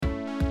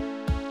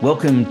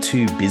Welcome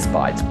to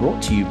BizBytes,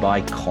 brought to you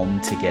by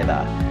Com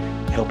Together,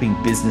 helping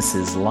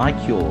businesses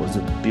like yours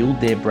build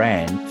their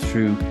brand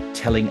through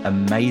telling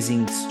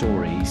amazing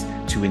stories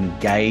to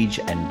engage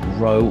and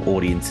grow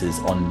audiences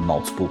on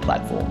multiple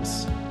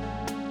platforms.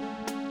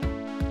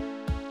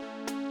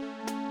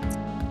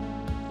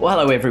 Well,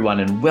 hello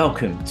everyone, and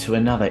welcome to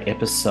another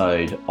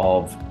episode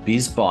of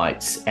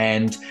BizBytes.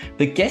 And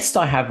the guest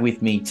I have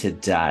with me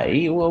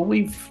today, well,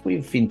 we've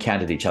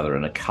encountered each other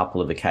on a couple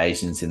of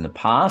occasions in the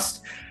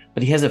past,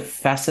 but he has a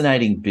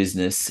fascinating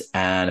business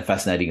and a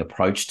fascinating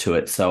approach to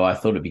it. So I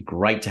thought it'd be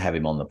great to have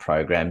him on the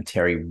program.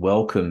 Terry,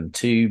 welcome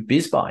to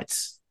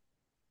BizBytes.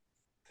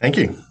 Thank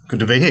you. Good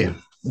to be here.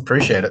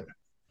 Appreciate it.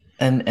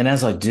 And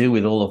as I do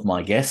with all of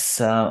my guests,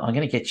 I'm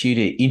going to get you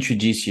to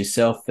introduce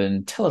yourself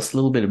and tell us a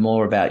little bit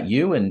more about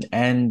you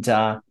and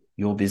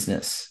your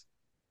business.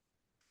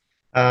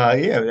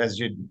 As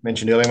you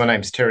mentioned earlier, my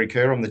name's Terry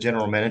Kerr. I'm the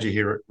general manager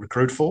here at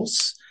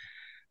RecruitForce.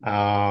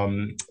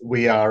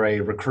 We are a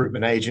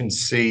recruitment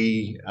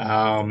agency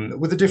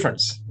with a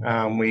difference.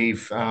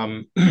 We've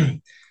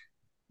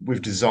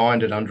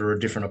designed it under a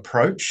different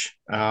approach,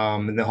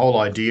 and the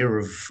whole idea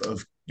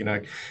of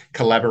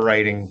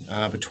collaborating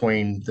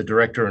between the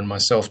director and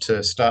myself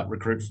to start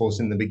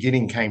RecruitForce in the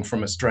beginning came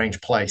from a strange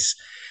place.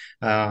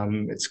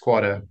 It's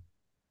quite an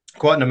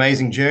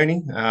amazing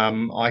journey.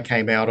 I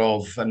came out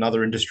of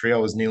another industry. I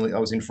was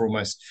in for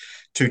almost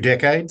 2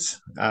 decades,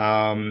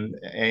 and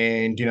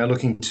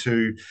looking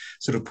to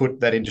sort of put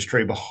that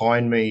industry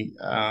behind me,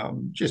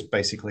 just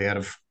basically out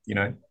of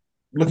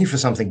looking for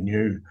something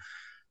new.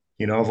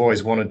 I've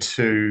always wanted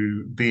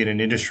to be in an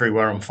industry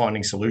where I'm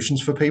finding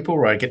solutions for people,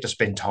 where I get to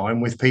spend time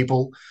with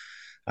people,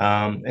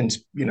 and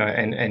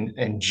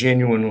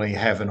genuinely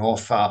have an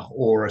offer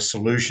or a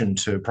solution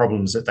to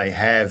problems that they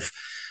have,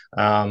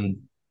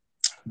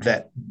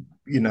 that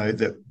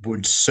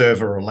would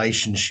serve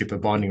a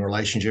binding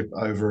relationship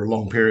over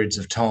long periods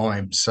of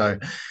time. So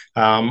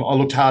I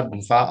looked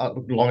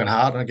long and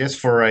hard, I guess,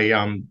 for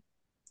an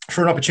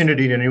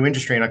opportunity in a new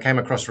industry, and I came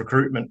across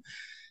recruitment.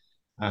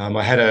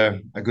 I had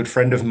a good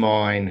friend of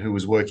mine who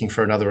was working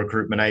for another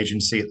recruitment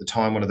agency at the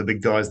time, one of the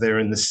big guys there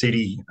in the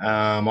city.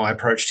 I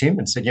approached him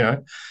and said,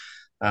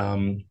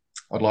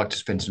 I'd like to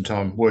spend some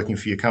time working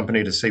for your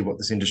company to see what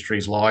this industry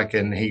is like.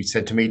 And he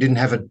said to me, he didn't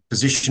have a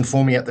position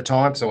for me at the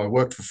time, so I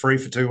worked for free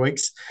for 2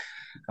 weeks,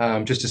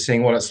 just to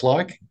seeing what it's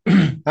like.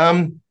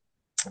 It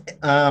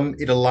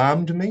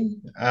alarmed me,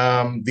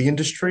 the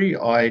industry.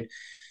 I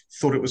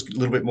thought it was a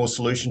little bit more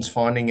solutions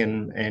finding,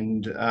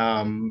 and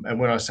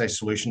when I say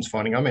solutions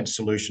finding, I meant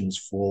solutions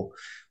for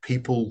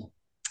people,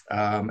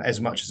 as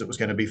much as it was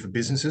going to be for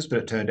businesses. But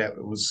it turned out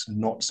it was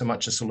not so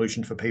much a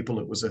solution for people;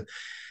 it was a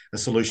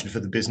solution for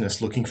the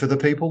business looking for the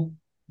people,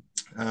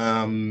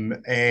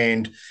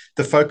 and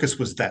the focus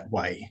was that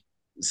way.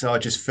 So I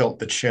just felt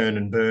the churn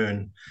and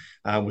burn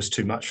was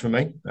too much for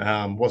me.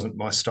 Wasn't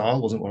my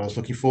style, wasn't what I was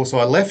looking for. So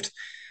I left.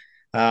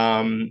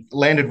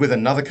 Landed with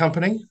another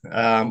company,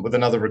 with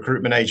another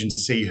recruitment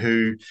agency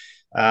who,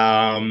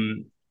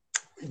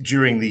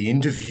 during the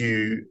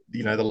interview,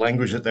 the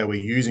language that they were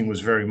using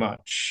was very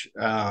much,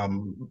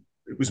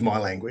 it was my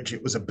language.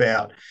 It was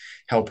about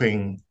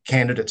helping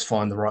candidates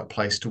find the right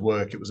place to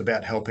work. It was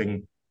about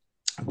helping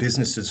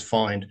businesses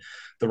find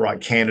the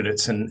right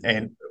candidates,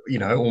 and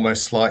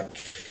almost like,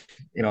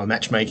 a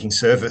matchmaking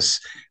service.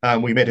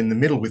 We met in the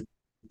middle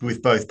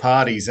with both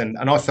parties, and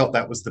I felt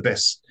that was the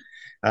best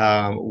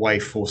way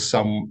for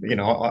some.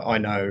 I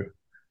know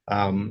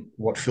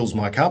what fills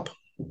my cup,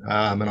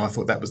 and I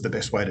thought that was the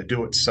best way to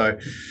do it. So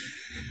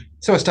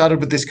I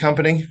started with this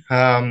company.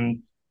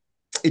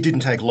 It didn't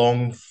take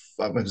long.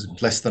 It was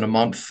less than a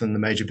month, and the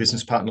major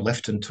business partner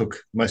left and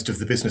took most of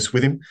the business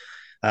with him.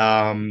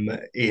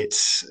 The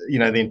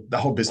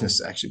whole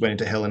business actually went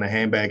into hell in a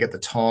handbag at the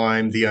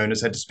time. The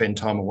owners had to spend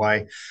time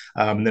away,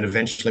 and then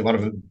eventually one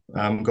of them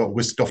got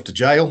whisked off to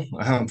jail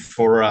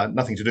for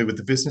nothing to do with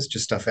the business,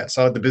 just stuff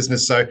outside the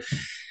business. So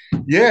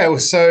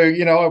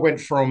I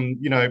went from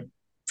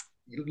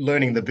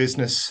learning the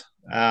business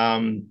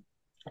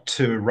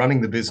to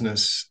running the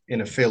business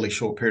in a fairly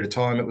short period of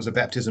time. It was a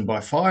baptism by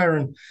fire,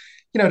 and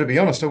to be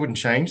honest, I wouldn't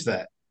change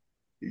that.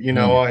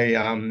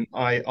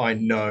 I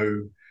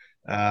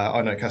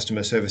know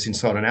customer service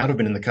inside and out. I've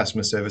been in the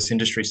customer service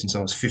industry since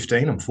I was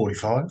 15. I'm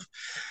 45.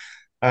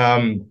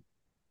 But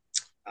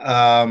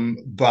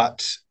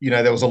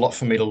there was a lot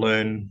for me to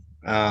learn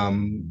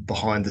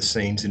behind the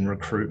scenes in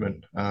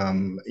recruitment. How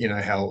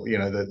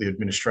the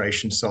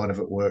administration side of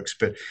it works.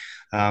 But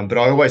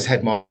I always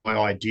had my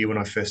idea when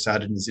I first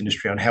started in this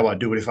industry on how I'd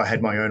do it if I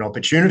had my own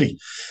opportunity.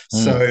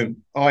 So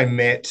I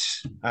met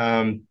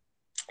a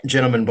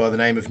gentleman by the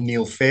name of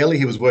Neil Fairley.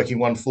 He was working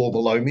one floor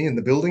below me in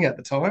the building at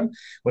the time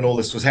when all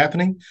this was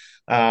happening.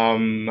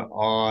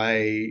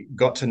 I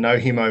got to know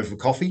him over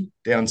coffee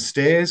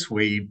downstairs.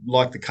 We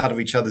liked the cut of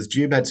each other's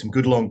jib, had some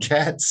good long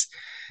chats.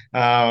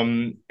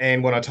 And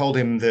when I told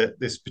him that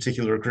this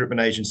particular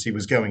recruitment agency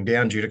was going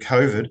down due to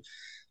COVID,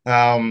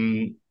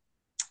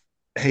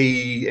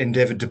 he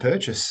endeavoured to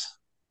purchase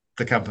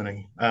the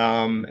company.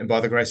 And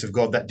by the grace of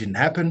God, that didn't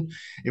happen.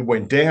 It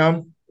went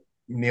down.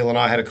 Neil and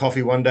I had a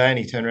coffee one day, and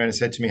he turned around and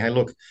said to me, "Hey,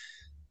 look,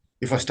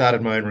 if I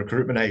started my own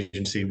recruitment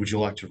agency, would you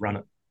like to run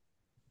it?"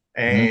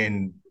 Mm.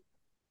 And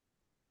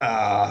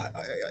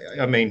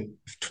I mean,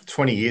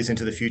 20 years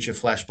into the future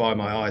flashed by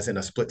my eyes in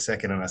a split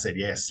second, and I said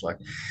yes. Like,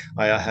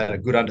 I had a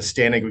good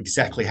understanding of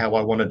exactly how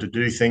I wanted to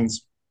do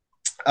things.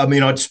 I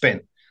mean, I'd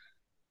spent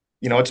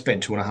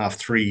 2.5,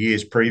 3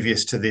 years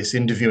previous to this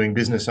interviewing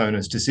business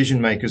owners,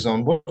 decision makers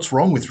on what's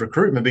wrong with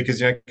recruitment,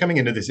 because coming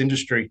into this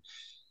industry,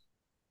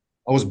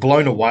 I was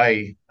blown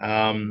away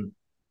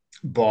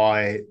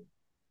by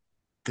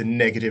the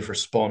negative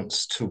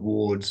response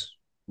towards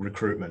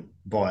recruitment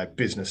by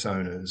business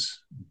owners,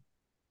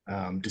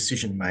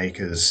 decision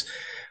makers,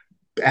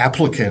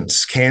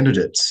 applicants,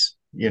 candidates.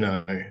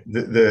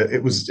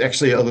 It was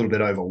actually a little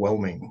bit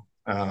overwhelming,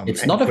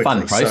 It's and not a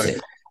fun quickly. So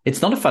process.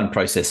 It's not a fun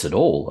process at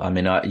all. I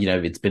mean,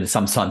 it's been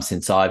some time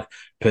since I've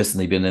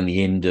personally been in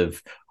the end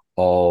of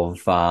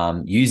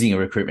using a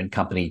recruitment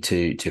company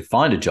to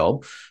find a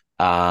job,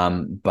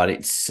 but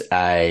it's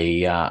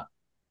a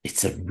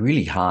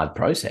really hard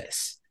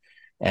process,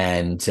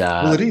 and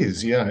well, it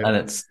is,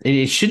 and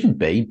it shouldn't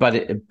be, but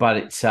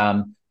it's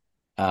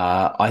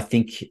I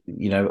think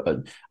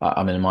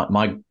I mean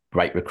my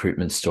great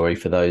recruitment story,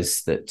 for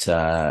those that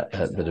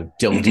have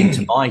delved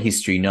into my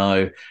history,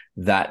 know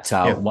that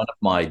yeah.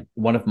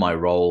 one of my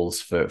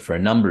roles for a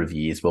number of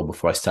years, well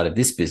before I started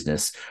this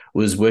business,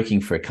 was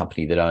working for a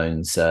company that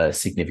owns a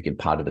significant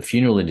part of the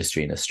funeral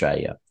industry in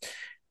Australia,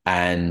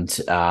 and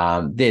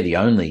they're the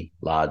only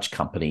large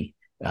company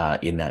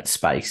in that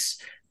space.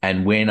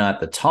 And when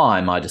at the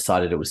time I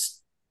decided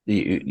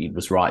it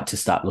was right to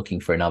start looking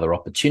for another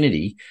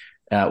opportunity,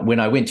 when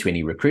I went to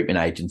any recruitment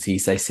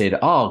agencies, they said,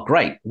 "Oh,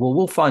 great! Well,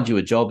 we'll find you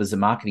a job as a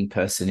marketing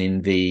person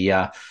in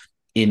the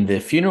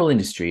funeral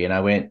industry." And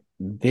I went,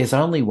 "There's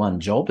only one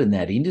job in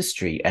that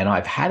industry, and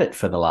I've had it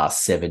for the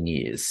last 7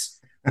 years."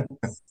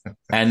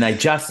 And they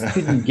just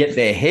couldn't get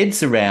their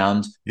heads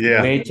around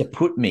Yeah. where to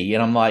put me.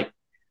 And I'm like,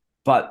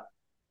 "But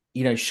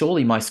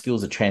surely my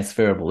skills are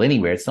transferable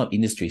anywhere. It's not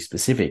industry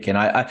specific." And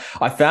I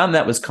found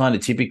that was kind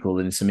of typical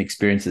in some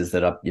experiences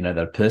that I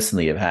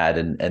personally have had.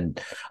 And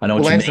I know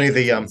Well, what you Anthony,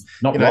 mean. It's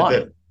not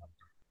right. the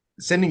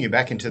sending you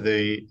back into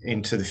the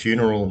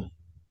funeral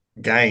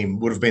game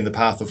would have been the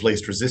path of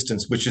least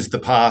resistance, which is the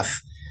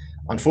path,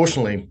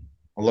 unfortunately,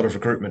 a lot of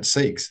recruitment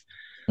seeks.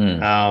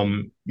 Mm,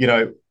 Um, you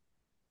know,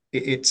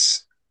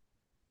 it's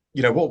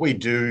what we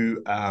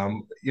do.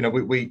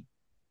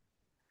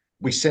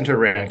 We center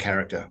around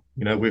character.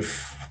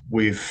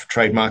 We've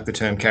trademarked the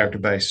term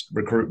character-based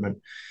recruitment.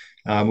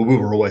 We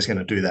were always going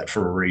to do that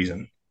for a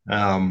reason.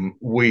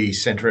 We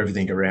center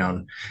everything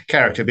around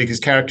character, because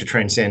character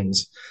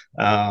transcends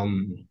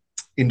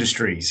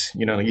industries.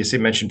 You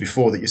mentioned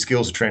before that your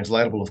skills are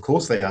translatable. Of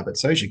course they are, but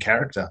so is your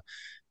character.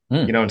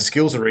 mm. And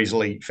skills are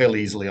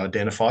fairly easily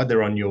identified.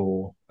 They're on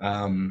your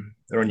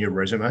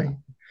resume.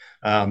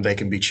 They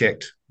can be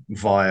checked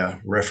via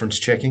reference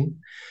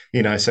checking.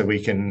 So we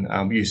can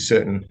use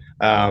certain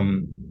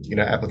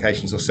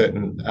applications or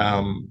certain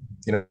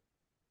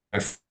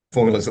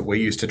formulas that we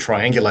use to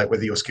triangulate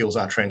whether your skills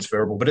are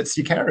transferable. But it's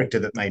your character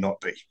that may not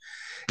be.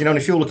 And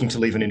if you're looking to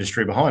leave an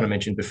industry behind, I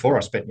mentioned before,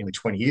 I spent nearly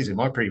 20 years in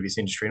my previous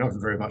industry, and I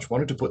very much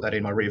wanted to put that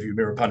in my rearview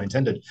mirror, pun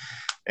intended.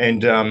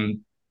 And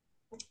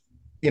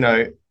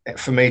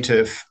for me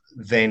to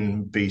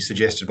then be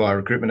suggested by a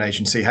recruitment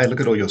agency, "Hey, look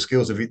at all your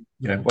skills. Why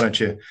don't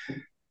you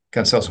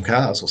go and sell some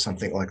cars or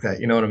something like that?"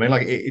 You know what I mean?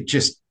 Like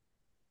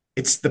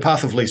it's the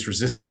path of least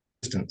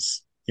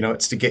resistance.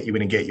 It's to get you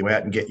in and get you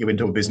out and get you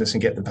into a business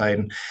and get them paid.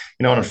 And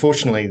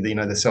unfortunately,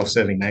 the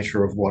self-serving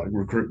nature of what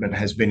recruitment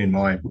has been in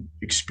my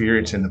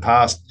experience in the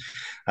past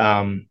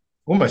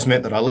almost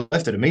meant that I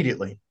left it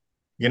immediately.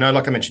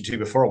 Like I mentioned to you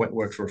before, I went and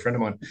worked for a friend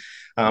of mine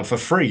for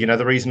free.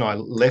 The reason I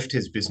left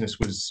his business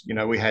was, we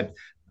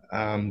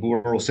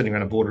were all sitting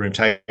around a boardroom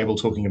table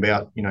talking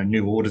about,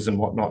 new orders and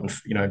whatnot, and,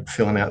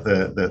 filling out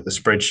the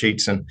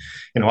spreadsheets and,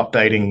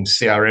 updating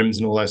CRMs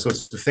and all those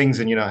sorts of things.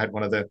 And, I had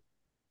one of the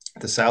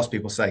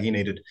salespeople say he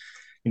needed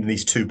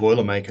these 2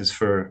 Boilermakers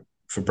for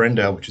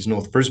Brendale, which is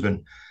North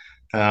Brisbane.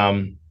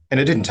 And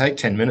it didn't take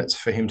 10 minutes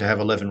for him to have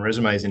 11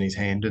 resumes in his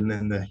hand. And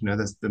then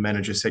the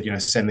manager said,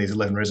 send these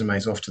 11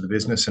 resumes off to the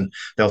business and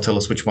they'll tell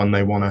us which one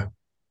they want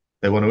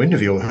to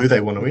interview or who they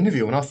want to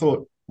interview. And I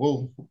thought,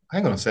 well,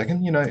 hang on a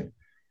second,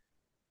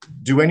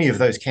 do any of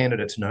those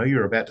candidates know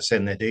you're about to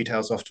send their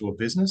details off to a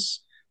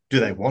business? Do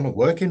they want to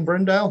work in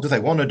Brendale? Do they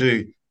want to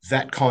do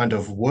that kind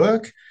of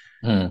work?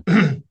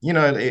 Mm.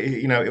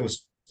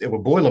 It were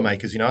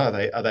Boilermakers.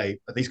 Are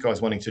these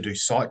guys wanting to do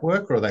site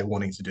work, or are they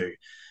wanting to do,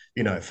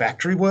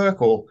 factory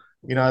work, or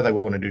they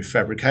want to do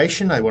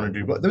fabrication? They want to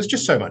do. There was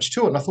just so much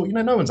to it, and I thought,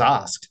 no one's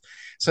asked.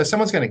 So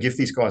someone's going to give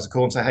these guys a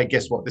call and say, "Hey,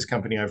 guess what? This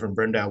company over in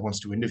Brendale wants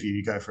to interview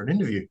you. Go for an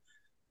interview."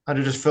 And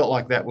it just felt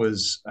like that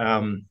was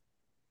an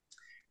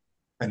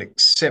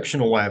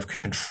exceptional way of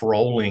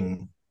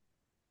controlling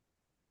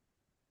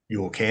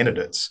your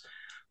candidates,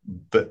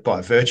 but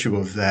by virtue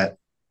of that,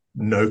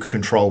 no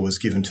control was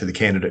given to the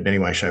candidate in any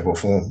way, shape, or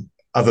form.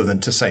 other than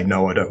to say,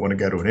 no, I don't want to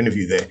go to an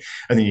interview there.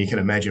 And then you can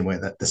imagine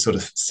where the sort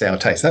of sour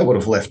taste that would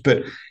have left.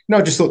 But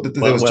I just thought that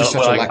there was just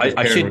such a lack of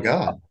care and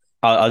regard.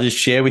 I'll just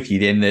share with you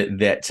then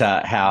that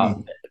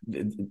how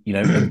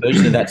a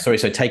version of that story.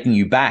 So taking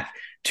you back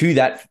to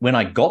that, when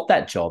I got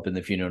that job in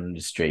the funeral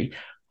industry,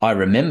 I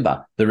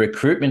remember the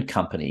recruitment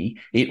company.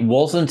 It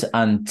wasn't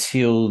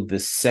until the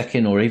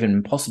second or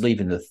even possibly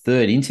even the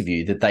third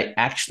interview that they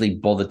actually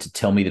bothered to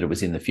tell me that it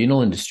was in the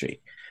funeral industry.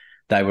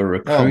 They were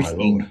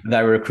recruiting.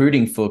 They were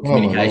recruiting for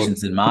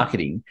communications and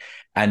marketing,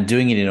 and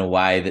doing it in a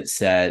way that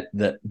said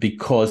that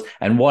because.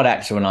 And what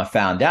actually, when I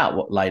found out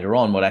what later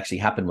on, what actually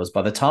happened was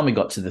by the time we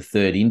got to the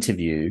third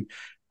interview,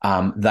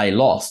 they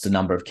lost a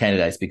number of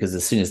candidates because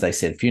as soon as they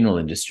said funeral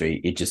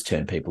industry, it just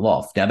turned people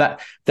off. Now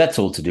that's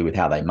all to do with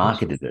how they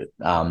marketed it.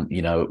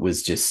 It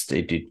was just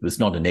it was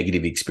not a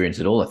negative experience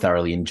at all. I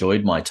thoroughly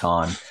enjoyed my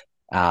time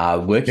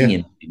working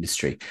in the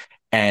industry.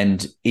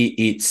 And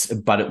it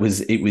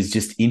was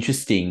just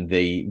interesting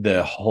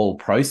the whole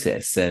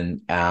process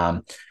and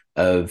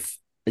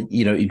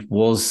it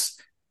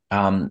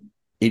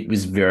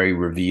was very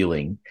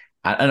revealing,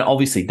 and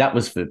obviously that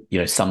was for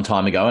some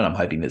time ago, and I'm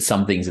hoping that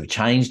some things have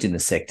changed in the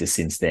sector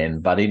since then.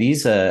 But it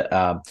is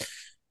a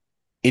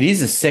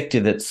sector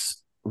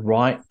that's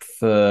ripe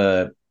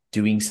for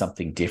doing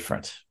something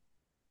different,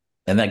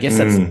 and I guess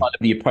that's kind of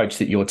the approach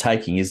that you're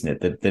taking, isn't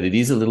it? That it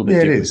is a little bit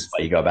different the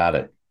way you go about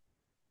it.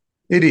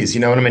 It is,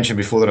 and I mentioned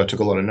before that I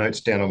took a lot of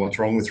notes down on what's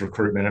wrong with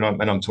recruitment,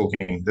 and I'm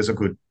talking. There's a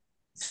good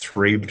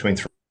between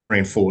three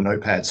and four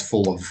notepads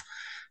full of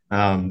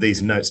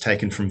these notes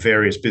taken from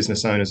various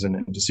business owners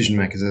and decision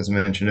makers, as I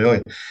mentioned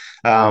earlier.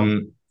 I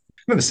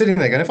remember sitting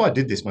there going, if I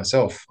did this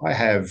myself, I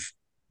have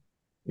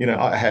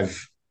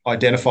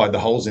identified the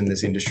holes in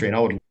this industry, and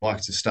I would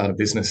like to start a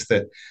business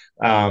that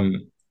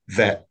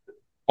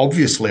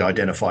obviously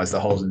identifies the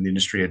holes in the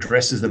industry,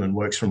 addresses them, and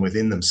works from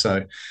within them.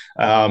 So.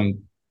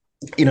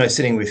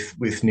 Sitting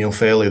with Neil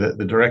Fairley,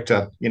 the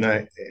director,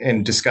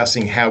 and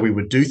discussing how we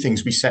would do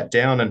things, we sat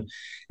down and,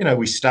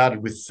 we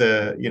started with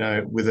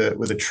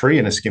with a tree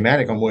and a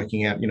schematic on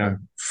working out,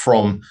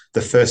 from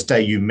the first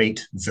day you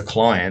meet the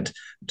client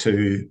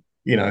to,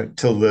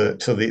 till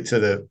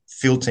the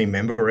field team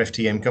member or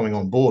FTM going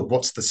on board.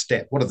 What's the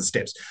step? What are the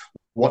steps?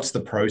 What's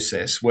the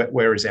process?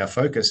 Where is our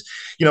focus?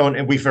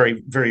 And we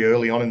very, very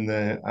early on in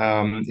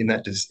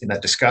that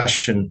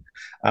discussion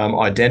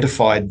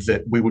identified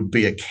that we would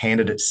be a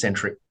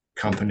candidate-centric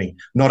company,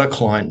 not a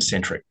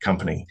client-centric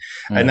company.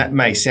 And that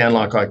may sound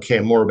like I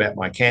care more about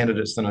my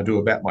candidates than I do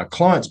about my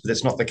clients, but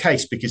that's not the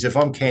case, because if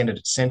I'm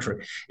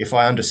candidate-centric, if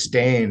I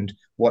understand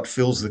what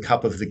fills the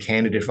cup of the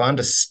candidate, if I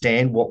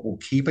understand what will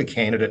keep a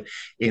candidate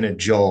in a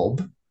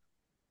job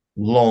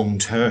long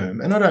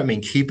term, and I don't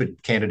mean keep a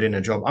candidate in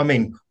a job, I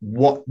mean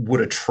what would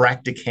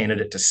attract a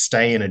candidate to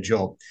stay in a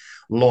job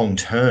long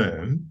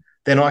term,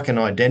 then I can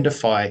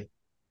identify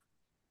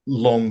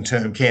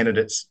long-term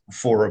candidates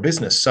for a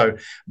business. So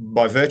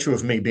by virtue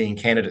of me being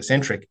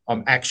candidate-centric,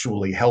 I'm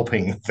actually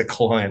helping the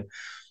client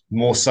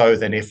more so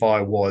than if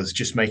I was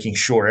just making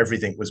sure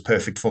everything was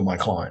perfect for my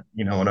client.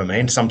 You know what I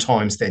mean?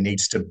 Sometimes there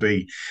needs to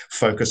be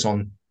focus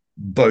on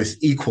both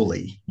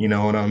equally. You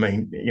know what I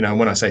mean?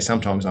 When I say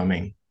sometimes, I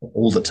mean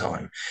all the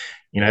time.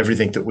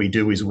 Everything that we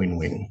do is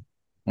win-win.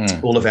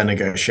 All of our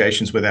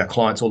negotiations with our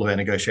clients, all of our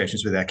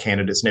negotiations with our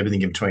candidates, and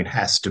everything in between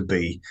has to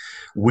be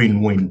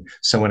win-win.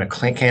 So when a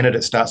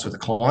candidate starts with the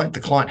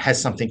client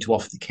has something to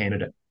offer the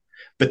candidate,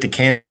 but the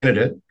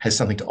candidate has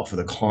something to offer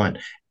the client.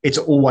 It's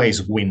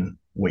always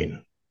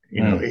win-win.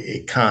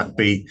 It can't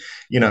be,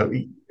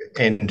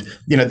 and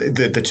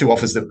the two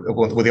offers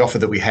the offer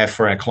that we have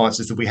for our clients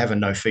is that we have a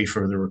no fee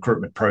for the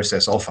recruitment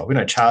process offer. We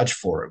don't charge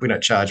for it. We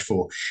don't charge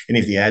for any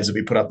of the ads that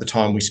we put up, the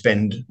time we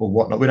spend or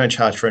whatnot. We don't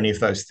charge for any of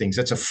those things.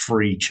 That's a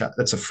free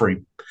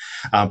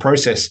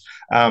process.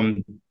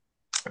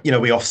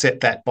 We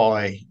offset that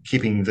by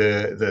keeping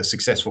the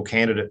successful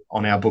candidate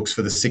on our books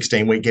for the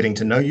 16-week getting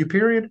to know you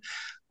period.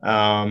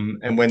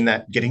 And when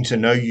that getting to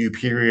know you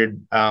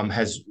period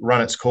has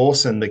run its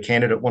course and the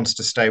candidate wants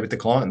to stay with the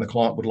client and the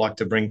client would like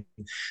to bring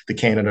the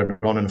candidate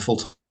on in a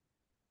full-time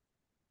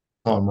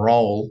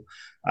role,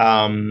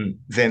 then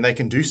they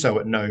can do so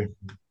at no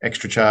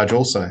extra charge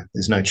also.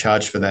 There's no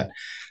charge for that.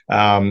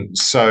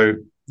 So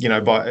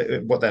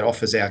by what that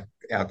offers our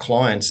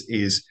clients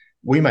is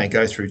we may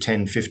go through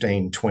 10,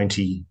 15,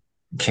 20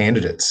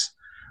 candidates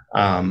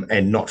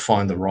and not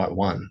find the right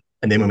one.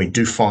 And then when we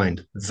do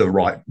find the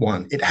right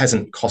one, it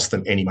hasn't cost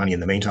them any money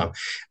in the meantime.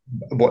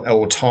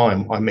 Or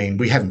time, I mean,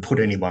 we haven't put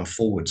anyone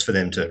forwards for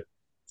them to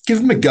give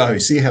them a go,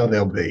 see how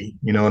they'll be.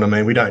 You know what I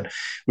mean? We don't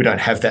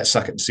have that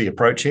suck it and see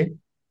approach here.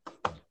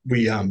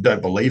 We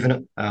don't believe in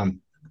it.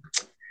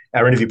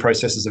 Our interview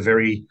processes are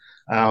very,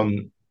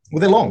 they're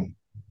long.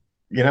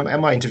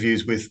 And my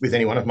interviews with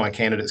any one of my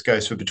candidates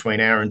goes for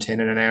between an hour and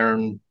 10 and an hour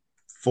and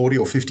 40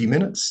 or 50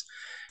 minutes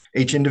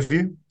each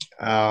interview.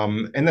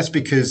 And that's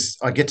because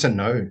I get to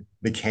know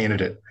the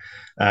candidate.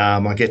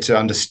 I get to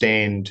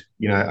understand,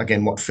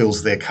 again, what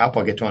fills their cup.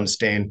 I get to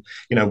understand,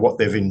 what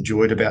they've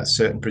enjoyed about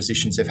certain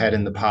positions they've had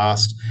in the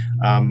past,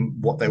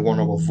 what they want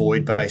to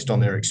avoid based on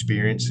their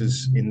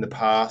experiences in the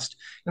past.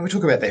 And we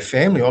talk about their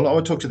family.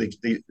 I talk to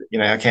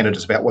our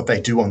candidates about what they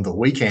do on the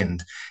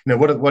weekend.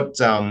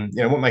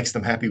 What makes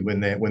them happy when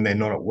they're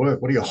not at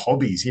work. What are your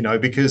hobbies?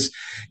 Because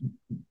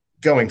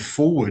going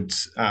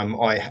forwards,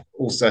 I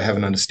also have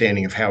an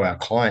understanding of how our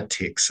client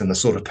ticks and the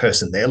sort of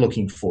person they're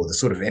looking for, the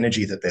sort of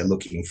energy that they're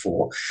looking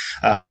for.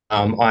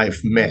 I've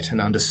met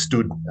and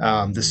understood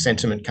the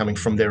sentiment coming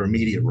from their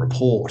immediate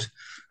report,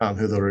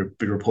 who they'll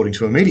be reporting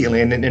to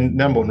immediately. And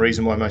number one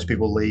reason why most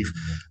people leave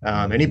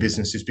any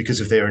business is because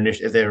of their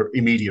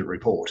immediate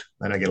report.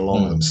 They don't get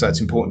along with them. So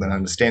it's important that I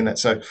understand that.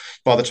 So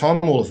by the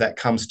time all of that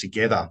comes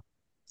together,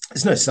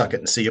 there's no suck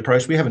it and see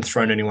approach. We haven't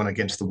thrown anyone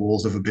against the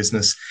walls of a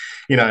business,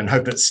 and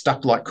hope it's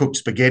stuck like cooked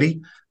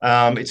spaghetti.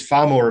 It's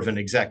far more of an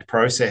exact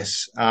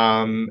process,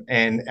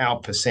 and our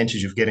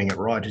percentage of getting it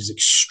right is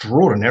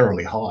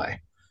extraordinarily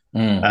high.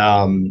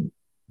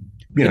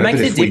 It makes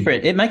it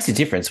different. It makes a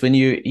difference when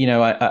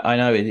I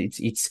know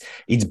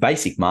it's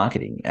basic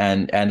marketing,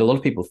 and a lot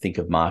of people think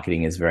of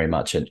marketing as very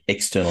much an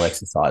external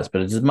exercise,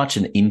 but it's as much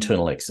an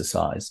internal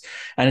exercise,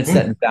 and it's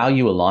that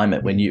value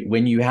alignment when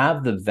you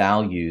have the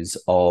values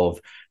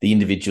of the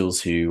individuals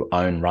who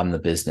run the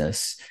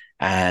business,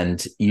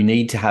 and you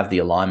need to have the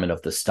alignment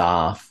of the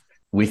staff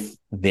with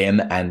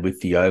them and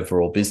with the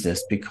overall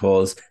business,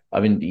 because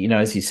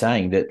as you're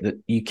saying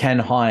that you can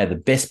hire the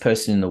best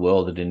person in the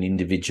world at an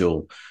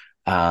individual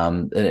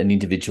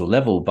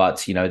level, but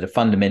the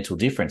fundamental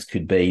difference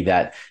could be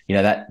that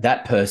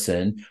that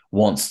person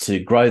wants to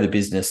grow the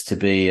business to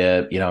be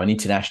an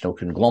international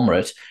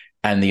conglomerate,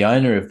 and the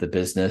owner of the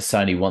business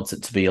only wants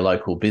it to be a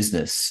local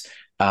business.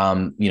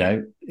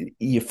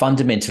 You're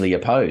fundamentally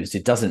opposed.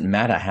 It doesn't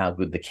matter how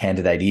good the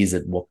candidate is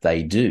at what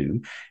they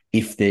do.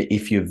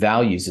 If your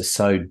values are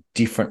so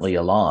differently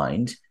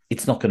aligned,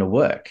 it's not going to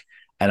work.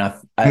 And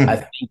I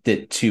think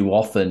that too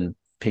often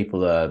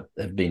people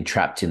have been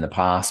trapped in the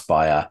past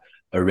by a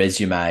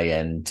resume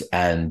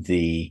and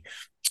the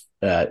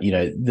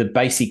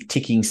basic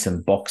ticking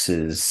some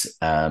boxes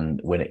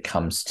when it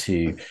comes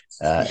to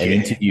an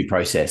interview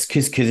process,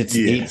 because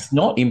it's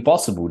not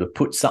impossible to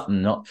put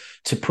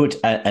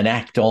an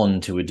act on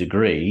to a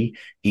degree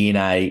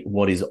in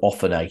what is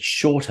often a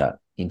shorter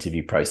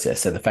interview process.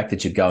 So the fact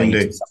that you're going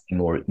into something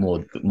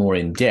more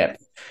in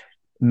depth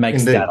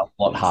makes that a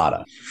lot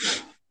harder.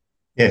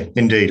 Yeah,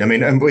 indeed.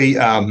 And we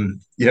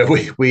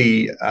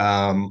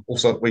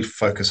also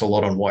focus a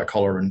lot on white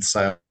collar and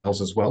sales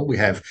as well. We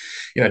have,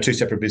 two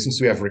separate businesses.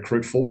 We have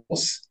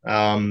RecruitForce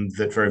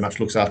that very much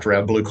looks after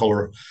our blue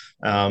collar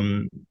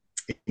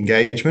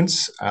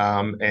engagements.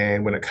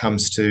 And when it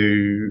comes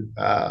to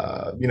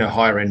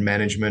higher end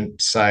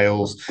management,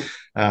 sales,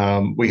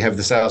 we have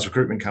the sales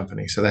recruitment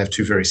company. So they have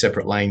two very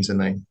separate lanes, and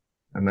they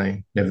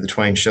never the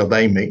twain shall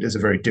they meet. There's a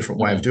very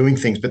different way of doing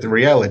things. But the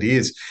reality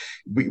is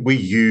we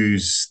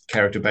use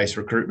character-based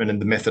recruitment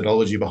and the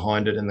methodology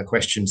behind it and the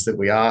questions that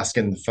we ask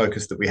and the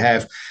focus that we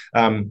have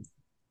in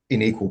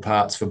equal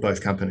parts for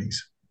both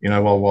companies.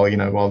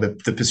 While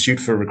the pursuit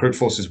for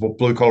RecruitForce is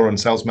blue collar and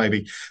sales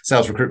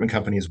recruitment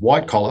company is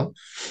white collar,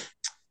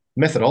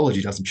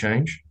 methodology doesn't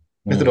change.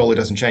 Methodology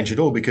doesn't change at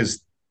all,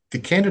 because the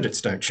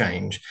candidates don't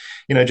change,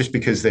 just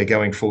because they're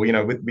going for, you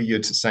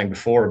were saying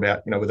before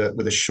about,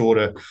 with a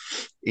shorter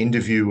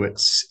interview,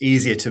 it's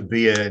easier to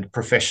be a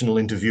professional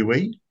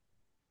interviewee.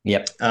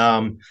 Yep.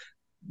 By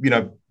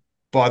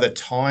the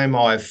time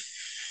I've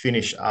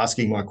finished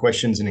asking my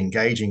questions and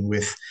engaging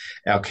with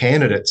our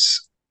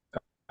candidates,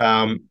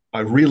 I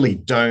really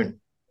don't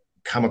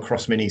come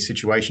across many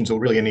situations, or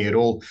really any at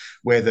all,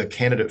 where the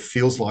candidate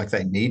feels like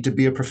they need to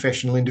be a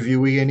professional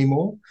interviewee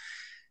anymore.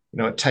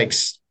 It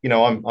takes,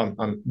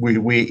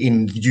 we're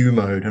in you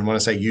mode. And when I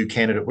say you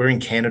candidate, we're in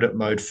candidate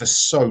mode for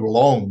so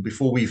long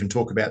before we even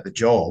talk about the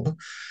job,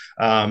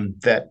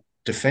 that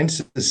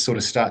defenses sort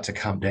of start to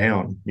come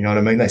down. You know what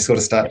I mean? They sort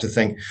of start to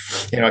think,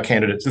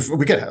 candidates,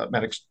 we get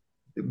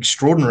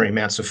extraordinary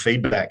amounts of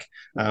feedback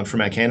from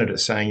our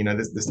candidates saying,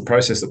 the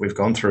process that we've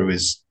gone through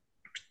is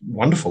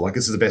wonderful. Like,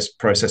 this is the best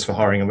process for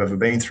hiring I've ever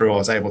been through. I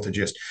was able to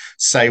just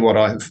say what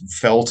I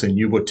felt, and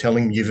you were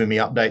giving me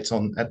updates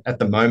on at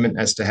the moment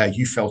as to how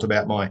you felt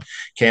about my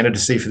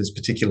candidacy for this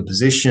particular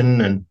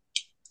position. And,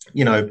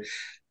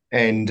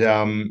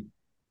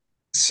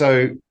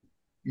 so,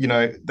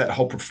 that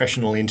whole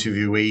professional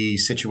interviewee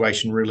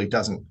situation really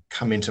doesn't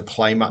come into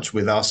play much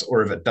with us,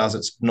 or if it does,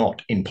 it's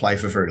not in play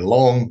for very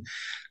long,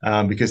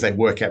 because they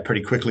work out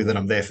pretty quickly that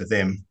I'm there for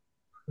them.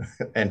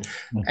 And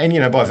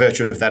by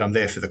virtue of that, I'm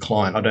there for the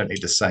client. I don't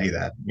need to say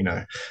that,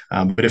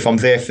 but if I'm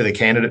there for the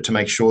candidate to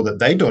make sure that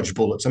they dodge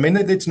bullets,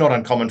 it's not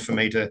uncommon for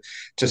me to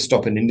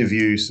stop an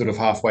interview sort of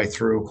halfway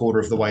through, a quarter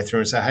of the way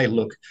through, and say, hey,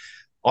 look,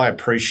 I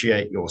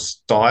appreciate your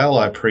style.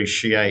 I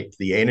appreciate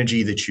the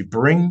energy that you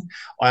bring.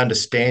 I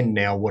understand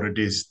now what it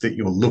is that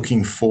you're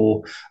looking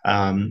for.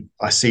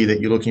 I see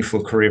that you're looking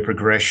for career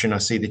progression. I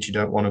see that you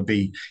don't want to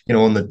be,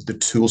 on the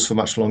tools for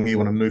much longer. You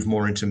want to move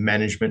more into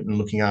management and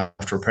looking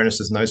after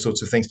apprentices and those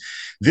sorts of things.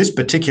 This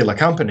particular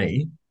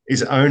company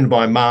is owned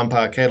by Ma and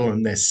Pa Kettle,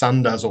 and their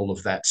son does all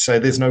of that. So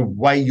there's no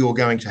way you're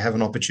going to have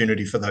an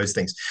opportunity for those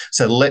things.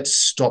 So let's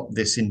stop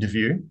this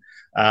interview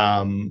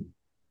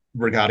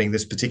regarding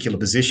this particular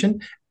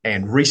position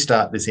and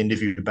restart this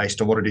interview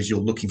based on what it is you're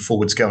looking for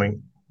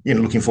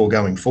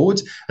going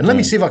forwards. And let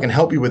me see if I can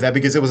help you with that,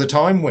 because there was a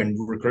time when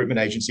recruitment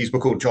agencies were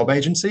called job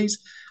agencies.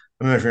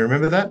 I don't know if you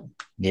remember that.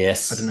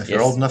 Yes. I don't know if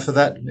you're old enough for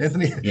that,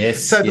 Anthony.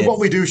 Yes. So yes. what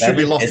we do should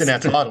be lost in our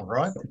title,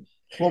 right?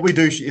 What we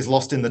do is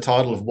lost in the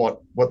title of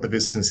what the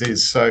business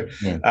is. So,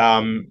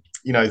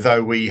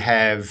 though we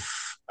have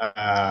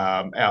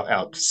our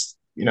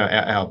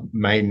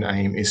main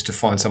aim is to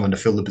find someone to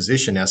fill the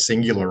position, our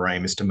singular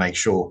aim is to make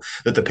sure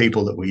that the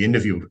people that we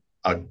interview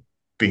are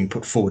being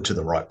put forward to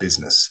the right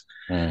business.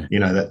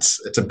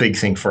 It's a big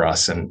thing for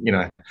us. And,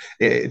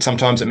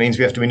 sometimes it means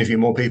we have to interview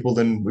more people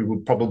than we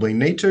would probably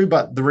need to.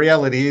 But the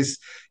reality is,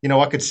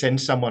 I could send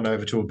someone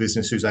over to a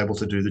business who's able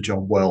to do the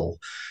job well,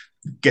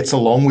 gets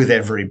along with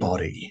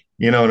everybody,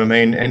 you know what I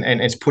mean?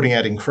 And it's putting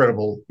out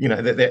incredible,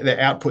 their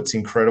output's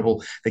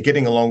incredible. They're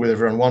getting along with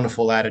everyone,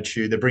 wonderful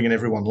attitude. They're bringing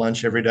everyone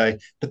lunch every day,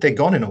 but they're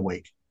gone in a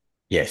week.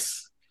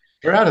 Yes.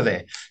 They're out of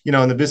there,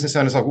 and the business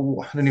owner's like,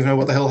 well, I don't even know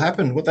what the hell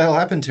happened. What the hell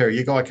happened, Terry?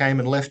 Your guy came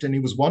and left and he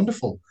was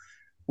wonderful.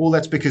 Well,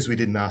 that's because we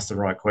didn't ask the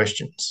right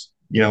questions,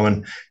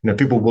 and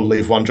people will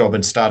leave one job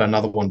and start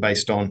another one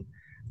based on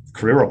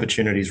career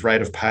opportunities,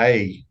 rate of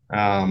pay,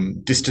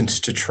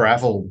 distance to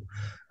travel.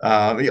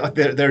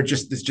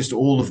 There's just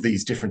all of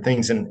these different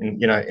things,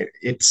 and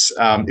it's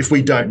if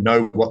we don't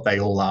know what they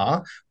all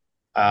are,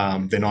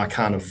 then I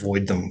can't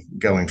avoid them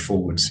going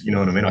forwards. You know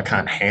what I mean? I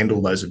can't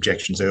handle those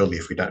objections early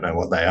if we don't know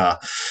what they are.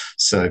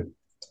 So,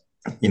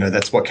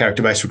 that's what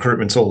character-based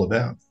recruitment's all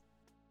about.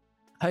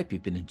 I hope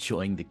you've been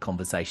enjoying the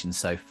conversation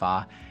so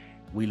far.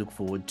 We look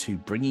forward to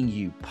bringing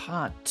you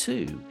part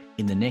 2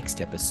 in the next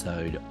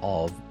episode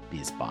of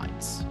Biz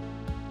Bites.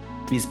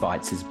 Biz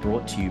Bites is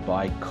brought to you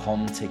by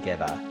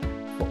ComTogether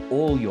for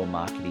all your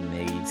marketing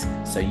needs,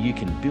 so you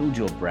can build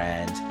your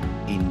brand,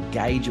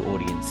 engage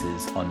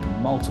audiences on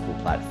multiple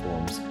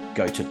platforms.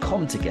 Go to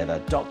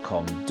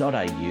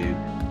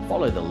comtogether.com.au,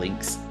 follow the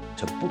links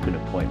to book an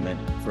appointment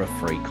for a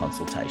free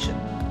consultation.